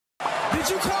Did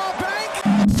you call bank?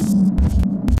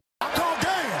 I called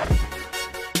game.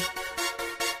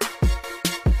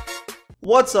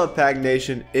 What's up, Pack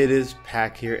Nation? It is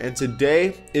Pack here, and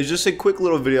today is just a quick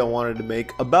little video I wanted to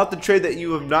make about the trade that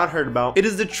you have not heard about. It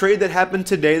is the trade that happened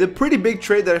today, the pretty big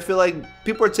trade that I feel like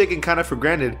people are taking kind of for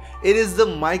granted. It is the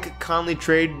Mike Conley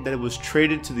trade that was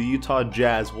traded to the Utah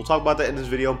Jazz. We'll talk about that in this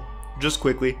video just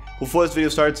quickly. Before this video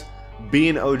starts, be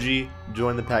an OG,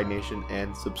 join the Pack Nation,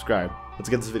 and subscribe. Let's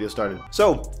get this video started.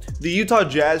 So, the Utah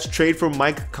Jazz trade for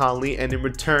Mike Conley, and in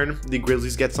return, the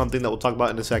Grizzlies get something that we'll talk about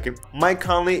in a second. Mike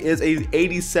Conley is a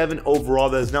 87 overall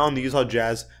that is now on the Utah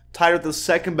Jazz, tied with the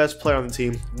second best player on the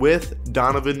team with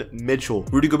Donovan Mitchell.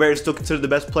 Rudy Gobert is still considered the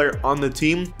best player on the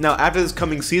team. Now, after this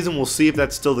coming season, we'll see if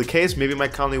that's still the case. Maybe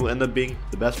Mike Conley will end up being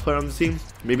the best player on the team.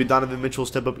 Maybe Donovan Mitchell will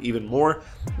step up even more.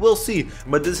 We'll see.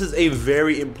 But this is a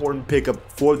very important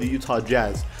pickup for the Utah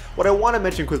Jazz. What I want to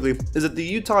mention quickly is that the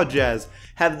Utah Jazz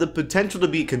have the potential to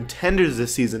be contenders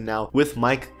this season now with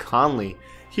Mike Conley.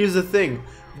 Here's the thing.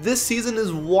 This season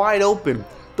is wide open.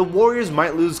 The Warriors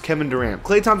might lose Kevin Durant.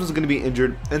 Klay Thompson's going to be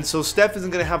injured, and so Steph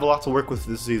isn't going to have a lot to work with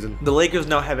this season. The Lakers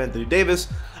now have Anthony Davis.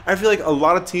 I feel like a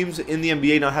lot of teams in the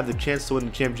NBA now have the chance to win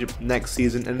the championship next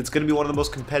season, and it's going to be one of the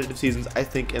most competitive seasons, I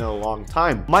think, in a long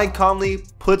time. Mike Conley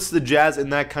puts the Jazz in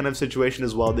that kind of situation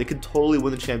as well. They could totally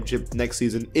win the championship next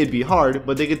season. It'd be hard,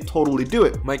 but they could totally do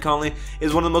it. Mike Conley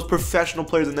is one of the most professional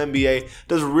players in the NBA,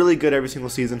 does really good every single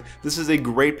season. This is a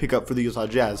great pickup for the Utah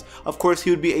Jazz. Of course,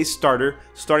 he would be a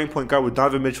starting point guard with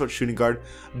Donovan Mitchell at shooting guard,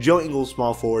 Joe Ingles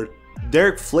small forward,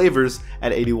 Derek Favors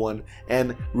at 81,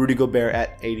 and Rudy Gobert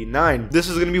at 89. This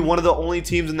is going to be one of the only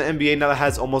teams in the NBA now that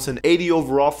has almost an 80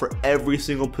 overall for every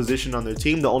single position on their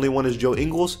team. The only one is Joe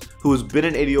Ingles, who has been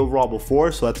an 80 overall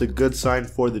before, so that's a good sign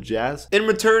for the Jazz. In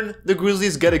return, the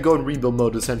Grizzlies get to go in rebuild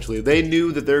mode, essentially. They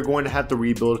knew that they're going to have to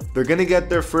rebuild. They're going to get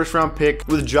their first round pick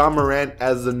with John Morant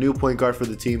as the new point guard for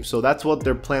the team, so that's what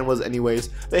their plan was anyways.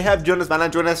 They have Jonas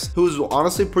Valanciunas, who's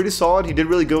honestly pretty solid. He did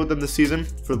really good with them this season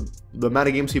for the amount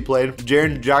of games he played.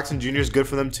 Jaren Jackson Jr. is good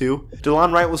for them too.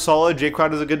 DeLon Wright was solid. Jay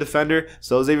Crowder is a good defender.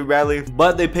 So is Avery Bradley.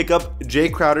 But they pick up Jay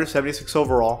Crowder, 76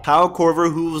 overall. Kyle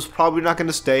Korver, who was probably not going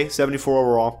to stay, 74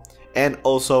 overall. And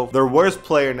also their worst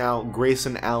player now,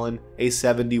 Grayson Allen, a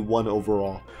 71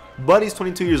 overall. But he's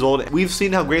 22 years old. We've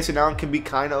seen how Grayson Allen can be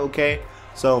kind of okay.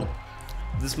 So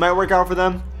this might work out for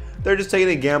them. They're just taking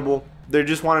a gamble. They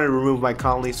just wanted to remove Mike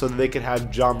Conley so that they could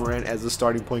have John Morant as the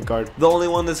starting point guard. The only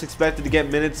one that's expected to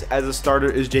get minutes as a starter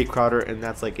is Jay Crowder, and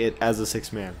that's like it as a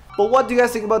sixth man. But what do you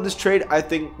guys think about this trade? I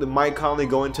think the Mike Conley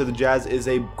going to the Jazz is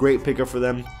a great pickup for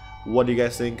them. What do you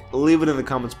guys think? Leave it in the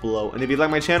comments below. And if you like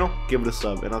my channel, give it a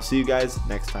sub. And I'll see you guys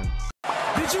next time.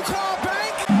 Did you call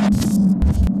bank?